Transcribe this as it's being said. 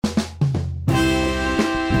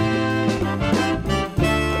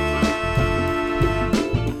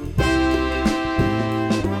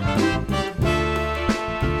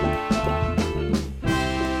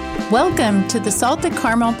Welcome to the Salted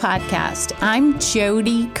Caramel Podcast. I'm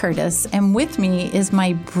Jody Curtis, and with me is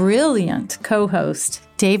my brilliant co-host,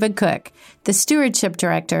 David Cook, the Stewardship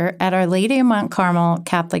Director at Our Lady of Mount Carmel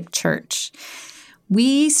Catholic Church.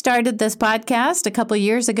 We started this podcast a couple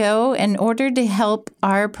years ago in order to help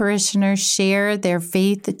our parishioners share their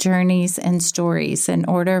faith journeys and stories in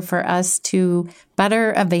order for us to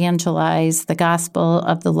better evangelize the gospel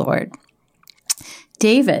of the Lord.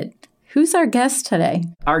 David, who's our guest today?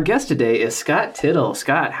 Our guest today is Scott Tittle.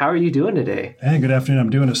 Scott, how are you doing today? Hey, good afternoon. I'm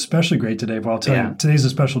doing especially great today. Well, I'll tell you, today's a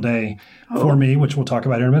special day for me, which we'll talk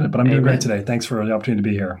about in a minute, but I'm doing great today. Thanks for the opportunity to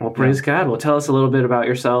be here. Well, praise God. Well, tell us a little bit about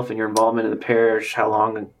yourself and your involvement in the parish,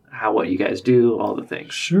 what you guys do, all the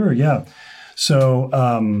things. Sure, yeah. So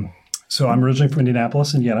I'm originally from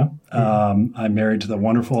Indianapolis, Indiana. I'm married to the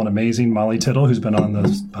wonderful and amazing Molly Tittle, who's been on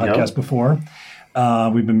this podcast before.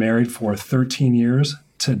 We've been married for 13 years.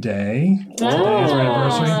 Today is our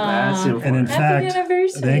anniversary. That's important. And in fact,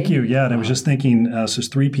 thank you. Yeah, and I was just thinking, so it's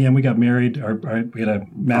 3 p.m. We got married. We had a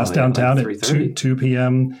mass downtown at 2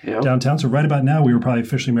 p.m. downtown. So right about now, we were probably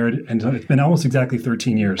officially married, and it's been almost exactly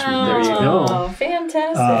 13 years. There you go. Oh,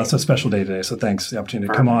 fantastic. So a special day today. So thanks for the opportunity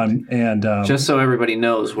to come on. And just so everybody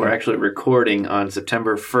knows, we're actually recording on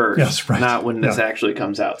September 1st, yes, right. Not when this actually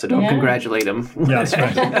comes out. So don't congratulate him. Yeah, that's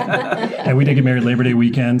right. And we did get married Labor Day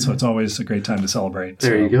weekend, so it's always a great time to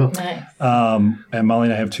celebrate. There you go. Nice. And Molly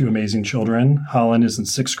and I have two amazing children. Holland is in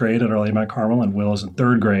 6th grade at Our Lady of Mount Carmel, and Will is in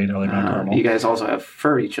 3rd grade at Our Lady of Mount Carmel. You guys also have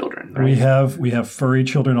furry children, right? We have furry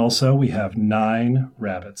children also. We have 9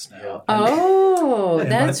 rabbits now. Oh,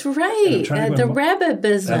 that's right. The rabbit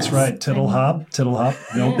business. That's right. Tittle Hop.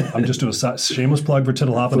 Nope. I'm just doing a shameless plug for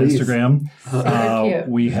Tittle Hop on Instagram.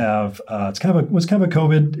 We have it was kind of a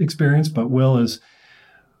COVID experience, but we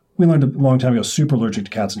learned a long time ago, super allergic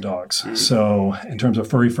to cats and dogs. So in terms of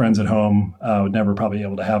furry friends at home, would never probably be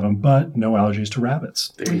able to have them, but no allergies to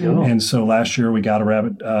rabbits. There you go. And so last year we got a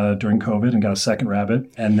rabbit during COVID and got a second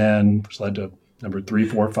rabbit, and then which led to number 3,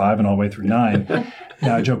 4, 5, and all the way through 9.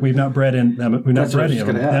 Now I joke, we've not bred any of them.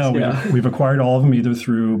 No, we've acquired all of them either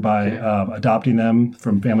by adopting them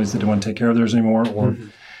from families that don't want to take care of theirs anymore, or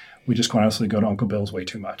we just quite honestly go to Uncle Bill's way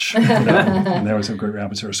too much. And there was some great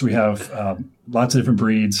rabbits here. So we have lots of different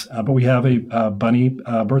breeds, but we have a bunny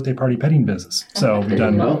birthday party petting business. So we've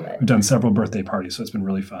done several birthday parties, so it's been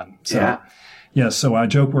really fun. So, so I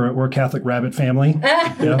joke we're a Catholic rabbit family. We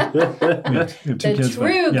have 2 kids.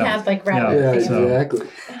 True Catholic rabbit family. Exactly.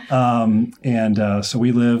 So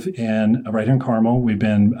we live right here in Carmel. We've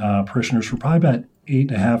been parishioners for probably about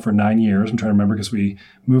 8.5 or 9 years. I'm trying to remember because we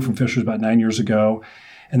moved from Fishers about 9 years ago,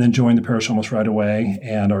 and then joined the parish almost right away,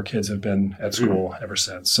 and our kids have been at school ever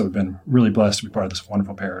since. So we've been really blessed to be part of this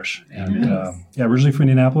wonderful parish. And originally from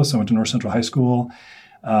Indianapolis, I went to North Central High School.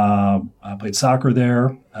 I played soccer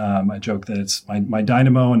there. I joke that it's my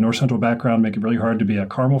Dynamo and North Central background make it really hard to be a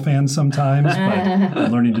Carmel fan sometimes, but I'm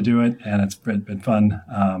learning to do it, and it's been fun,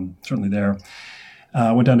 certainly there.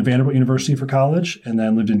 Went down to Vanderbilt University for college, and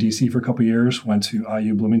then lived in D.C. for a couple of years. Went to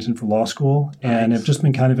IU Bloomington for law school, and have just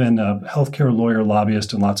been kind of in a healthcare lawyer,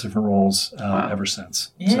 lobbyist in lots of different roles ever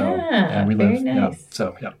since. Praise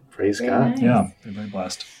God. Nice. Yeah, been very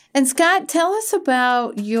blessed. And Scott, tell us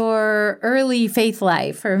about your early faith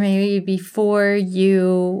life, or maybe before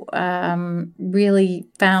you really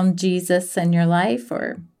found Jesus in your life,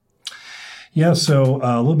 or... Yeah, so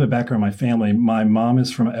a little bit of background on my family. My mom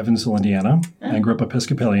is from Evansville, Indiana, and grew up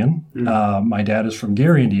Episcopalian. My dad is from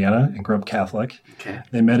Gary, Indiana, and grew up Catholic. Okay.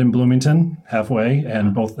 They met in Bloomington halfway,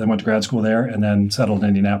 and both they went to grad school there, and then settled in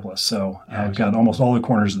Indianapolis. So we've got almost all the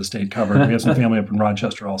corners of the state covered. We have some family up in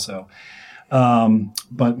Rochester also.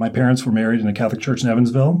 But my parents were married in a Catholic church in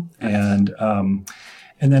Evansville,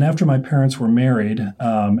 and then after my parents were married,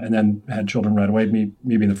 and then had children right away, me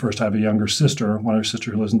being the first, I have a younger sister, one other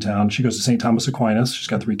sister who lives in town. She goes to St. Thomas Aquinas. She's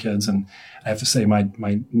got 3 kids. And I have to say my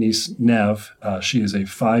niece, Nev, she is a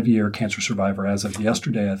 5-year cancer survivor as of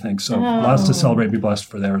yesterday, I think. So lots to celebrate, be blessed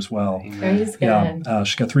for there as well. Praise God. Yeah,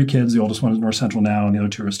 she's got 3 kids. The oldest one is North Central now, and the other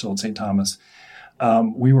 2 are still at St. Thomas.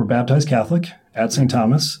 We were baptized Catholic at St.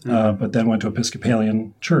 Thomas, but then went to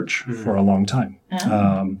Episcopalian church for a long time.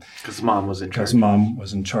 Because mom was in charge. Because mom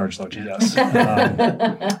was in charge, yes.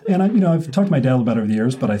 And I've talked to my dad about it over the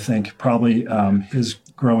years, but I think probably his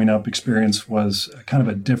growing up experience was kind of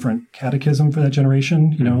a different catechism for that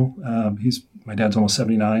generation. My dad's almost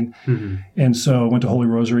 79. And so went to Holy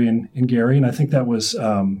Rosary in Gary, and I think that was,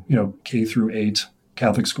 K through 8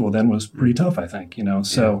 Catholic school then was pretty tough, I think,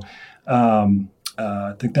 So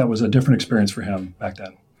I think that was a different experience for him back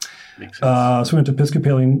then. Makes sense. So we went to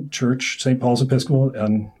Episcopalian Church, St. Paul's Episcopal,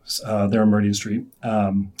 and there on Meridian Street.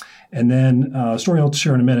 And then a story I'll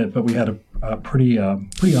share in a minute, but we had a pretty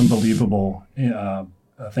unbelievable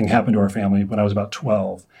thing happen to our family when I was about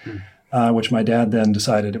 12, which my dad then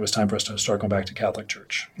decided it was time for us to start going back to Catholic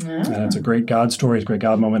Church. And it's a great God story, it's a great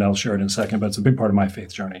God moment. I'll share it in a second, but it's a big part of my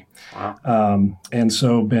faith journey. Wow. And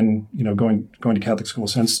so been, going to Catholic school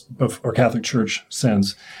since, or Catholic Church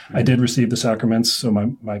since. I did receive the sacraments, so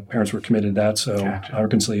my parents were committed to that. So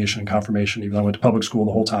reconciliation and confirmation, even though I went to public school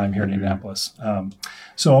the whole time here in Indianapolis.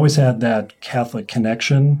 So always had that Catholic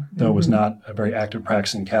connection, though was not a very active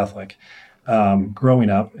practicing Catholic. Growing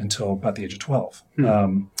up until about the age of 12.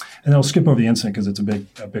 And I'll skip over the incident because it's a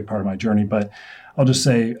big part of my journey, but I'll just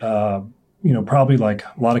say, probably like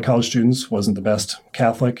a lot of college students, wasn't the best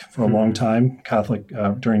Catholic for a long time. Catholic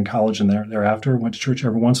during college and thereafter, went to church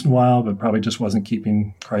every once in a while, but probably just wasn't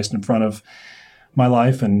keeping Christ in front of my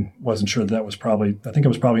life and wasn't sure that was probably, I think it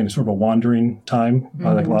was probably in sort of a wandering time,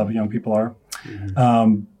 like a lot of young people are.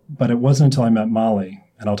 But it wasn't until I met Molly,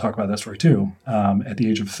 and I'll talk about that story too, at the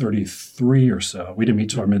age of 33 or so, we didn't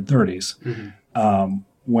meet till our mid-30s,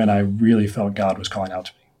 when I really felt God was calling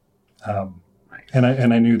out to me.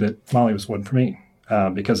 And I knew that Molly was one for me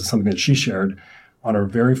because of something that she shared on our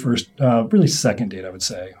very first, really second date, I would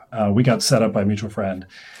say. We got set up by a mutual friend.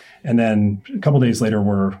 And then a couple days later,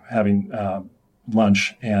 we're having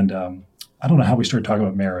lunch, and I don't know how we started talking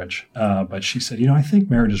about marriage, but she said, I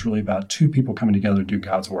think marriage is really about two people coming together to do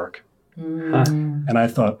God's work. And I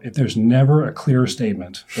thought, if there's never a clearer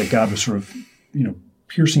statement that God was sort of,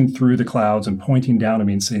 piercing through the clouds and pointing down at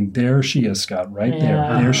me and saying, there she is, Scott, right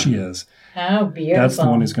there she is. How beautiful. That's the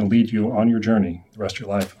one who's going to lead you on your journey the rest of your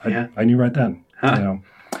life. I knew right then,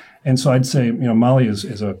 And so I'd say, Molly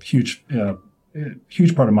is a huge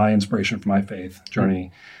part of my inspiration for my faith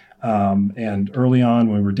journey. And early on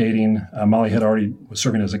when we were dating, Molly was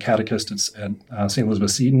serving as a catechist at St.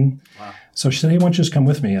 Elizabeth Seton. Wow. So she said, hey, why don't you just come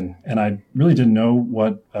with me? And I really didn't know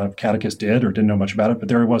what a catechist did or didn't know much about it, but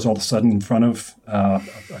there I was all of a sudden in front of a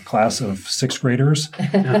class of sixth graders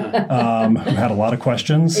who had a lot of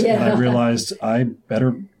questions. And I realized I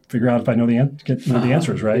better figure out if I know the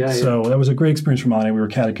answers, right? So that was a great experience for Molly. We were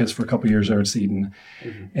catechists for a couple of years there at Seton,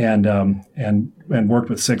 and worked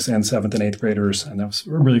with 6th and 7th and 8th graders, and that was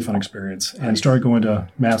a really fun experience. And started going to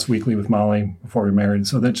Mass weekly with Molly before we were married.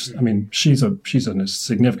 So that's, she's a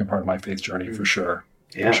significant part of my faith journey for sure.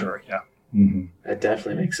 For sure, That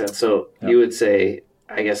definitely makes sense. So you would say,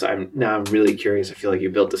 I guess I'm really curious. I feel like you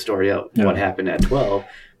built the story out. What happened at 12?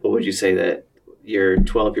 But would you say that your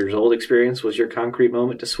 12 years old experience was your concrete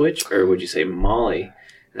moment to switch, or would you say Molly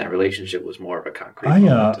and that relationship was more of a concrete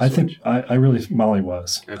moment to switch? I really, Molly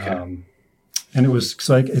was. Okay. And it was,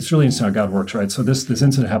 so it's really interesting how God works, right? So this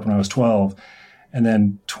incident happened when I was 12, and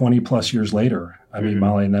then 20 plus years later, I meet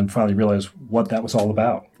Molly, and then finally realized what that was all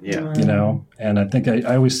about. And I think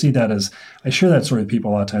I always see that as, I share that story with people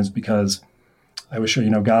a lot of times because I always show,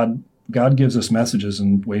 God gives us messages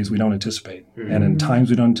in ways we don't anticipate and in times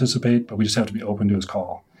we don't anticipate, but we just have to be open to his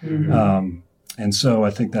call. And so I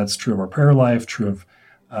think that's true of our prayer life, true of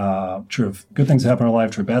good things that happen in our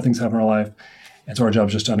life, true of bad things that happen in our life. And so our job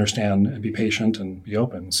is just to understand and be patient and be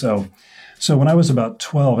open. So when I was about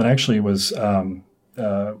 12, it actually was about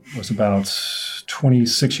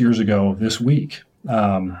 26 years ago this week.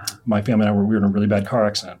 My family and I were in a really bad car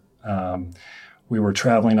accident. We were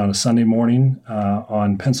traveling on a Sunday morning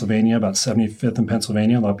on Pennsylvania, about 75th and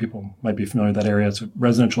Pennsylvania. A lot of people might be familiar with that area. It's a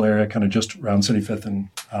residential area, kind of just around 75th and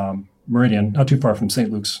Meridian, not too far from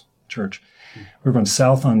St. Luke's Church. We were going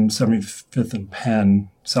south on 75th and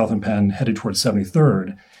Penn, headed towards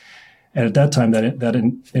 73rd. And at that time, that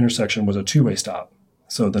intersection was a two-way stop.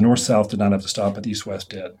 So the north-south did not have to stop, but the east-west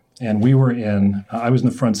did. And we were I was in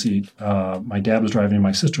the front seat. My dad was driving, and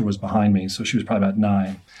my sister was behind me, so she was probably about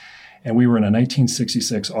 9. And we were in a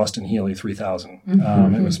 1966 Austin Healey 3000.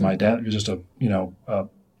 It was my dad. It was just a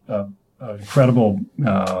incredible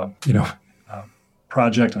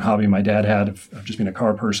project and hobby my dad had of just being a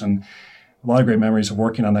car person. A lot of great memories of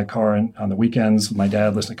working on that car on the weekends with my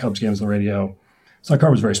dad, listening to Cubs games on the radio. So that car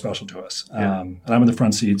was very special to us. And I'm in the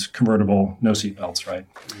front seats, convertible, no seat belts, right?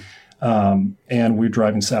 And we're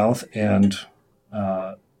driving south, and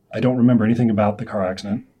I don't remember anything about the car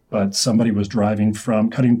accident. But somebody was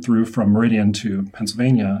cutting through from Meridian to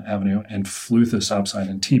Pennsylvania Avenue and flew through the stop sign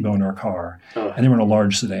and T-boned our car. And they were in a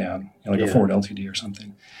large sedan, like a Ford LTD or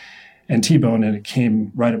something. And T-boned, and it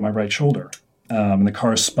came right at my right shoulder. And the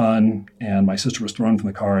car spun, and my sister was thrown from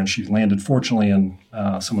the car, and she landed, fortunately, in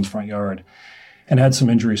someone's front yard. and had some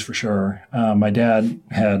injuries for sure. My dad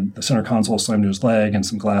had the center console slammed to his leg and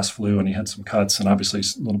some glass flew, and he had some cuts and obviously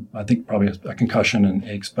I think probably a concussion and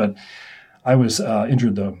aches. But I was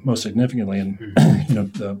injured the most significantly, and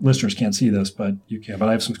the listeners can't see this, but you can. But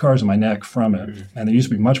I have some scars on my neck from it, and they used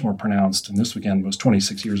to be much more pronounced. And this weekend was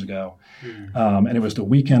 26 years ago, and it was the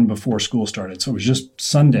weekend before school started. So it was just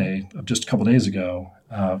Sunday of just a couple of days ago,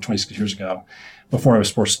 26 years ago, before I was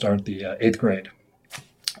supposed to start the 8th grade.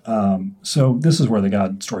 So this is where the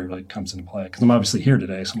God story really comes into play, because I'm obviously here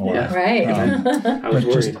today, so I'm alive. Right. I was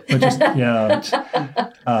worried.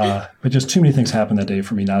 But just too many things happened that day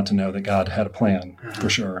for me not to know that God had a plan, for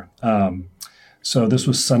sure. So this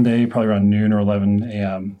was Sunday, probably around noon or 11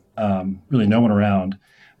 a.m. Really no one around,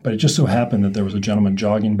 but it just so happened that there was a gentleman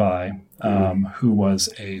jogging by who was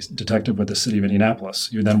a detective with the city of Indianapolis.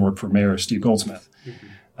 He then worked for Mayor Steve Goldsmith.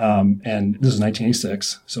 And this is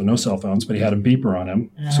 1986, so no cell phones, but he had a beeper on him.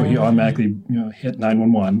 So he automatically hit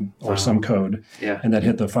 911 or some code, and that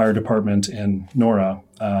hit the fire department in Nora,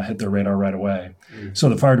 hit their radar right away. So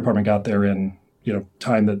the fire department got there in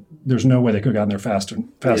time that there's no way they could have gotten there fast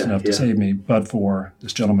enough to save me, but for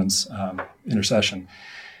this gentleman's intercession.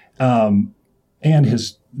 And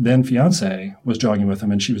his then fiance was jogging with him,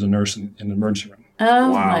 and she was a nurse in the emergency room. Oh,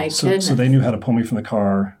 wow. My goodness. So they knew how to pull me from the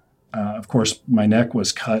car. Of course, my neck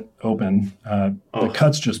was cut open. The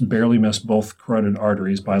cuts just barely missed both carotid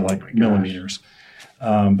arteries by millimeters.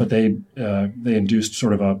 But they induced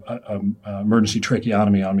sort of a emergency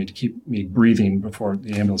tracheotomy on me to keep me breathing before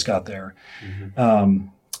the ambulance got there. And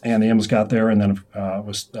the ambulance got there, and then I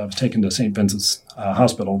was taken to St. Vincent's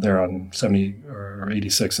Hospital there on 70 or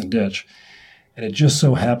 86 and Ditch. And it just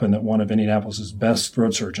so happened that one of Indianapolis's best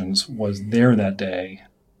throat surgeons was there that day.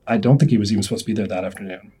 I don't think he was even supposed to be there that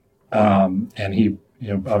afternoon. And he,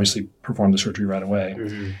 obviously performed the surgery right away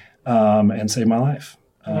and saved my life.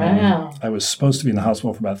 Wow. I was supposed to be in the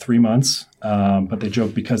hospital for about 3 months, but they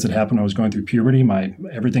joked because it happened I was going through puberty,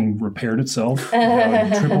 everything repaired itself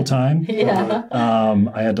in triple time.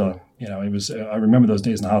 I had to, I remember those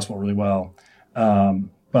days in the hospital really well.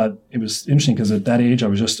 But it was interesting because at that age, I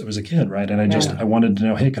was a kid, right? And I wanted to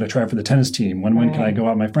know, hey, could I try for the tennis team? When can I go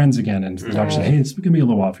out with my friends again? And the doctor said, hey, it's going to be a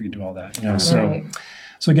little while for you to do all that.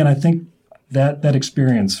 So again, I think that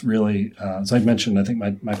experience really, as I mentioned, I think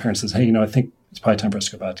my parents says, hey, I think it's probably time for us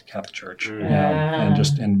to go back to Catholic Church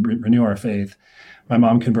and renew our faith. My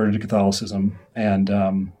mom converted to Catholicism, and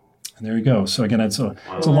there you go. So again, it's a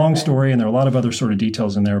long story, and there are a lot of other sort of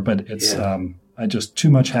details in there, but it's just too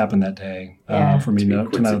much happened that day for me to know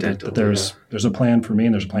that there's a plan for me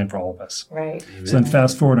and there's a plan for all of us. Right. So then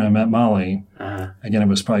fast forward, I met Molly. Again, it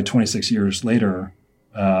was probably 26 years later.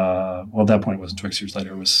 At that point, it wasn't 26 years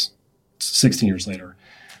later. It was 16 years later.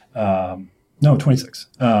 No, 26.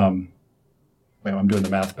 Wait, I'm doing the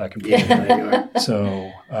math back and forth.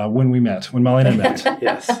 So when Molly and I met,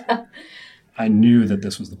 yes, I knew that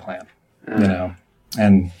this was the plan,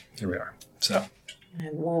 and here we are. So I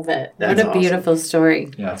love it. That's what a beautiful story.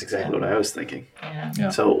 Yeah, that's exactly what I was thinking. Yeah.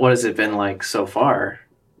 So what has it been like so far,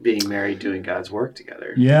 being married, doing God's work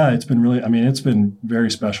together? Yeah, it's been it's been very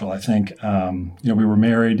special. I think, we were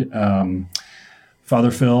married.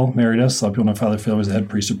 Father Phil married us. A lot of people know Father Phil was the head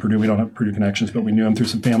priest of Purdue. We don't have Purdue connections, but we knew him through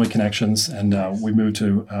some family connections. And we moved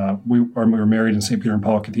to, we were married in St. Peter and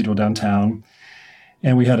Paul Cathedral downtown.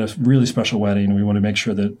 And we had a really special wedding. We wanted to make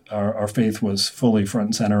sure that our faith was fully front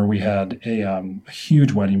and center. We had a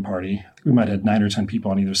huge wedding party. I think we might have had 9 or 10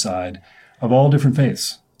 people on either side of all different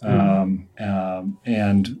faiths. And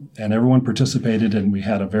everyone participated, and we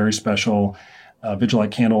had a very special Vigilite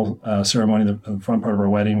candle ceremony in the front part of our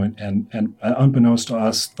wedding. And unbeknownst to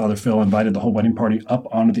us, Father Phil invited the whole wedding party up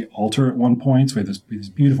onto the altar at one point. So we had these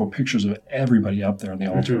beautiful pictures of everybody up there on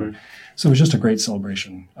the altar. So it was just a great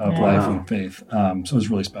celebration of life and faith. So it was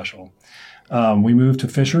really special. We moved to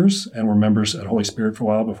Fishers and were members at Holy Spirit for a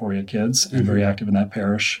while before we had kids, and very active in that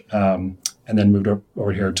parish. And then moved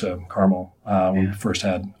over here to Carmel when we first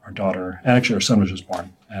had our daughter. And actually, our son was just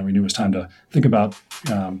born. And we knew it was time to think about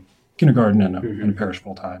kindergarten and a parish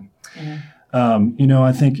full time.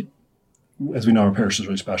 I think, as we know, our parish is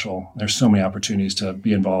really special. There's so many opportunities to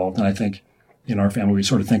be involved. And I think in our family, we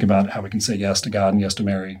sort of think about how we can say yes to God and yes to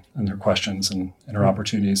Mary and their questions and her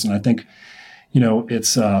opportunities. And I think,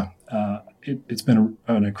 it's been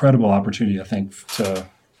an incredible opportunity, I think, to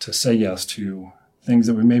say yes to things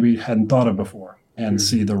that we maybe hadn't thought of before and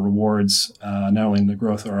see the rewards, not only in the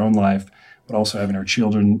growth of our own life, but also having our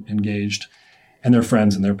children engaged and their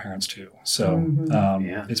friends and their parents too. So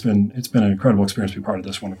it's been an incredible experience to be part of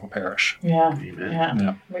this wonderful parish. Yeah,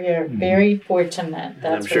 we are very fortunate.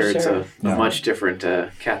 That's I'm sure for sure. It's a much different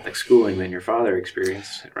Catholic schooling than your father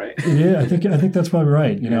experienced, right? Yeah, I think that's probably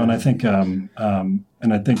right. And I think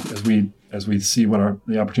as we see what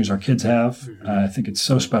the opportunities our kids have, I think it's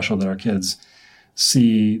so special that our kids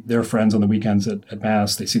see their friends on the weekends at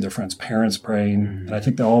Mass. They see their friends' parents praying, and I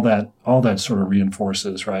think that all that sort of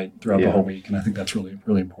reinforces right throughout the whole week. And I think that's really,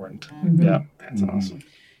 really important. Yeah, that's awesome.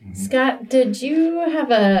 Scott, did you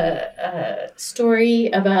have a story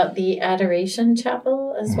about the Adoration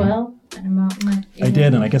Chapel as well? I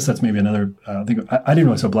did, and I guess that's maybe another thing. I didn't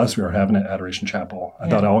realize how blessed we are having an Adoration Chapel. I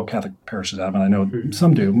thought all Catholic parishes have, and I know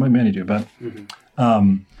some do, many do. But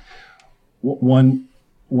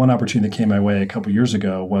one opportunity that came my way a couple years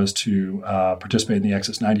ago was to participate in the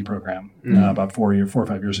Exodus 90 program about 4 or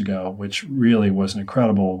 5 years ago, which really was an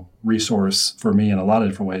incredible resource for me in a lot of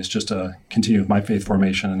different ways, just to continue with my faith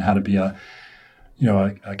formation and how to be a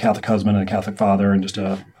Catholic husband and a Catholic father, and just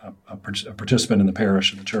a participant in the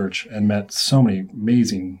parish and the church, and met so many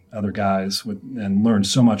amazing other guys and learned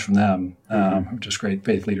so much from them, just great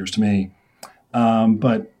faith leaders to me.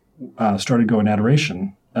 But started going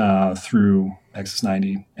adoration through Exodus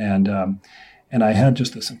 90, and I had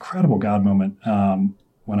just this incredible God moment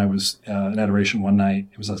when I was in adoration one night.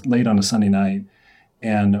 It was late on a Sunday night,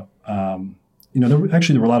 and there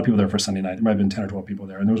were a lot of people there for Sunday night. There might have been 10 or 12 people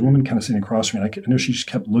there. And there was a woman kind of sitting across from me. And I know she just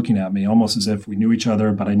kept looking at me almost as if we knew each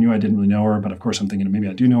other, but I knew I didn't really know her. But of course, I'm thinking maybe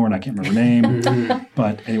I do know her and I can't remember her name.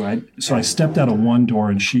 But anyway, so I stepped out of one door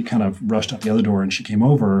and she kind of rushed out the other door, and she came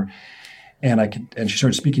over and she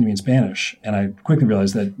started speaking to me in Spanish. And I quickly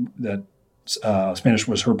realized that Spanish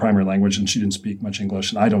was her primary language, and she didn't speak much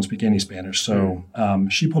English, and I don't speak any Spanish. So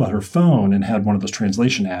she pulled out her phone and had one of those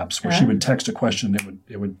translation apps where she would text a question.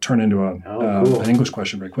 It would turn into an English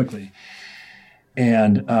question very quickly.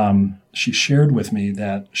 And she shared with me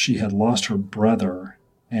that she had lost her brother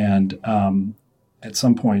and at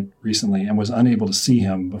some point recently, and was unable to see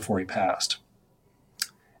him before he passed.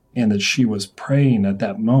 And that she was praying at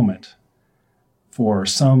that moment for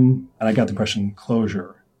and I got the question,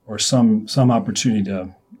 closure, or some opportunity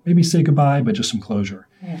to maybe say goodbye, but just some closure.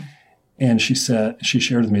 Yeah. And she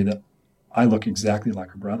shared with me that I look exactly like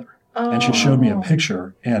her brother. Oh. And she showed me a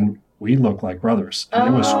picture, and we look like brothers.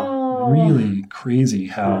 And it was really crazy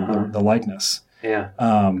how the likeness. Yeah.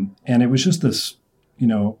 And it was just this,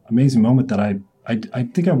 amazing moment that I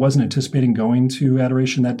think I wasn't anticipating going to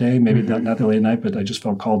adoration that day, maybe not that late at night, but I just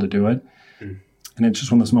felt called to do it. Mm. And it's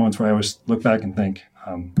just one of those moments where I always look back and think,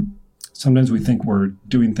 sometimes we think we're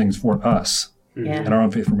doing things for us in our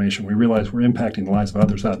own faith formation. We realize we're impacting the lives of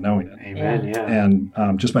others without knowing it. Amen, yeah.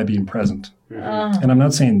 And just by being present. Mm-hmm. And I'm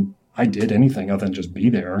not saying I did anything other than just be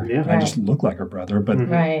there. Yeah. I just look like her brother, but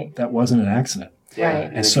that wasn't an accident. Yeah.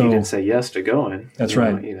 Right. And so, if you didn't say yes to going. That's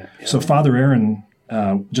right. So Father Aaron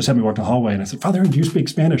just had me walk the hallway, and I said, Father Aaron, do you speak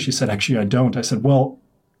Spanish? He said, actually, I don't. I said, well,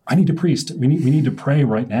 I need a priest. We need to pray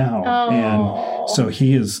right now. Oh. And so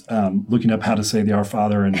he is looking up how to say the Our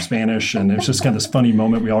Father in Spanish, and it's just kind of this funny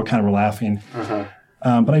moment. We all kind of were laughing. Uh-huh.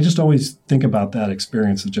 But I just always think about that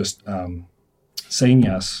experience of just saying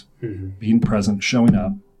yes, being present, showing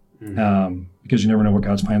up, because you never know what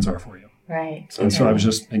God's plans are for you. Right. So I was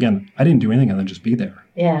just, again, I didn't do anything other than just be there.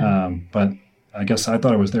 Yeah. But I guess I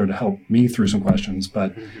thought I was there to help me through some questions,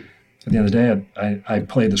 but at the end of the day, I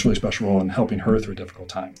played this really special role in helping her through a difficult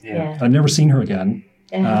time. Yeah. I've never seen her again,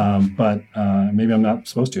 but maybe I'm not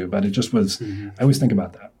supposed to. But it just was. I always think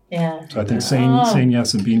about that. Yeah. So I think saying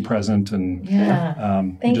yes and being present and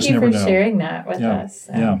thank you for sharing that with us.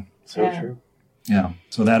 So true. Yeah.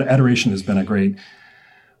 So that adoration has been a great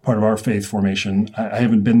part of our faith formation. I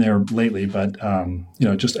haven't been there lately, but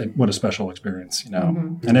just what a special experience,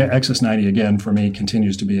 And Exodus 90 again for me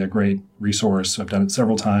continues to be a great resource. I've done it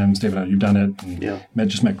several times. David, you've done it,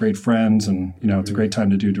 and met great friends, and it's a great time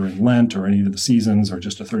to do during Lent or any of the seasons or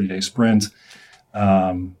just a 30-day sprint.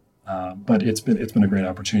 But it's been a great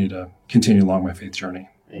opportunity to continue along my faith journey.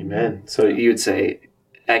 Amen. So you would say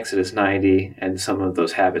Exodus 90 and some of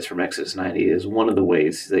those habits from Exodus 90 is one of the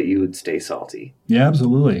ways that you would stay salty. Yeah,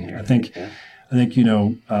 absolutely. I think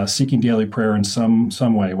seeking daily prayer in some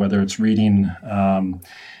way, whether it's reading,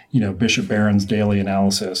 Bishop Barron's daily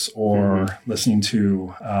analysis, or listening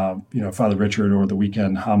to, Father Richard or the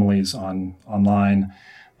weekend homilies online,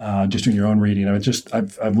 just doing your own reading.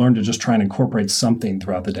 I've learned to just try and incorporate something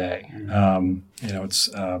throughout the day. It's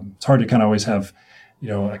hard to kind of always have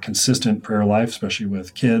a consistent prayer life, especially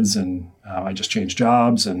with kids. And I just changed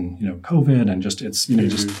jobs and, COVID, and just, it's,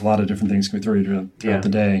 just a lot of different things going through throughout the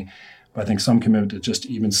day. But I think some commitment to just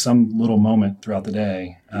even some little moment throughout the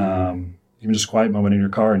day, even just a quiet moment in your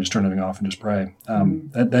car and just turn everything off and just pray.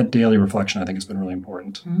 That daily reflection, I think, has been really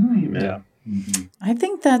important. Amen. Yeah. Mm-hmm. I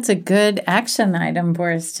think that's a good action item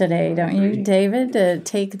for us today, don't you, David? To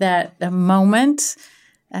take that a moment,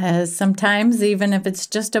 sometimes even if it's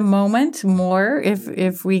just a moment more,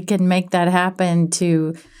 if we can make that happen,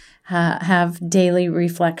 to have daily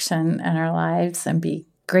reflection in our lives and be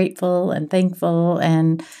grateful and thankful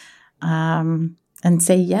and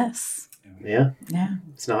say yes. Yeah.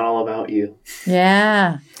 It's not all about you.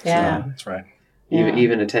 Yeah. That's right.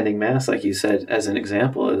 Even attending Mass, like you said, as an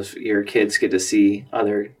example, is your kids get to see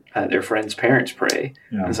their friends' parents pray.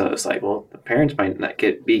 Yeah. And so it's like, well, the parents might not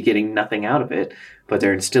be getting nothing out of it, but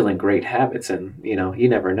they're instilling great habits, and, you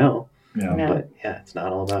never know. Yeah. But, it's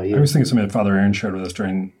not all about you. I was thinking something that Father Aaron shared with us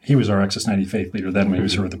he was our Access 90 faith leader then when he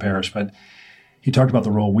was here with the parish, but he talked about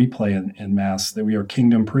the role we play in Mass, that we are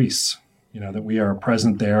kingdom priests. That we are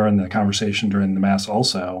present there in the conversation during the Mass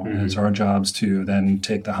also. And it's our jobs to then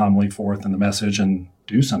take the homily forth and the message and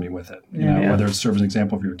do something with it. Whether it serves as an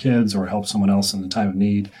example for your kids or help someone else in the time of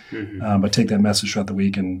need. But take that message throughout the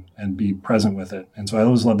week and be present with it. And so I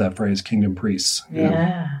always love that phrase, kingdom priests.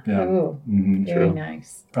 Yeah. Ooh, very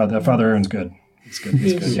nice. Father Aaron's good. He's good.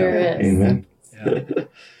 He sure is. Amen. Yeah.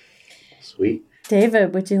 Sweet.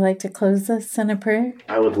 David, would you like to close us in a prayer?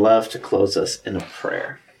 I would love to close us in a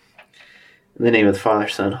prayer. In the name of the Father,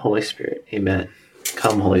 Son, Holy Spirit, amen.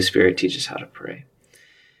 Come, Holy Spirit, teach us how to pray.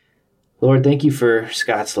 Lord, thank you for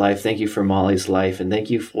Scott's life. Thank you for Molly's life. And thank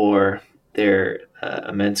you for their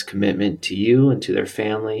immense commitment to you and to their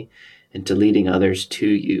family and to leading others to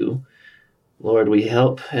you. Lord, we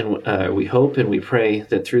hope and we pray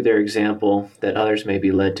that through their example that others may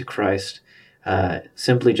be led to Christ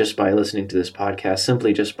simply just by listening to this podcast,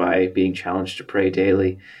 simply just by being challenged to pray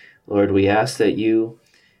daily. Lord, we ask that you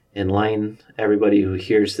enlighten everybody who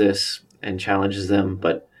hears this and challenges them,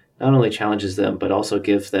 but not only challenges them, but also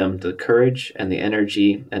gives them the courage and the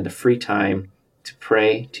energy and the free time to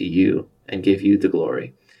pray to you and give you the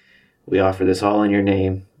glory. We offer this all in your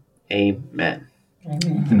name. Amen.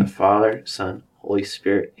 Amen. In the Father, Son, Holy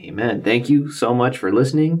Spirit. Amen. Thank you so much for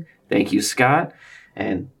listening. Thank you, Scott.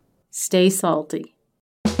 And stay salty.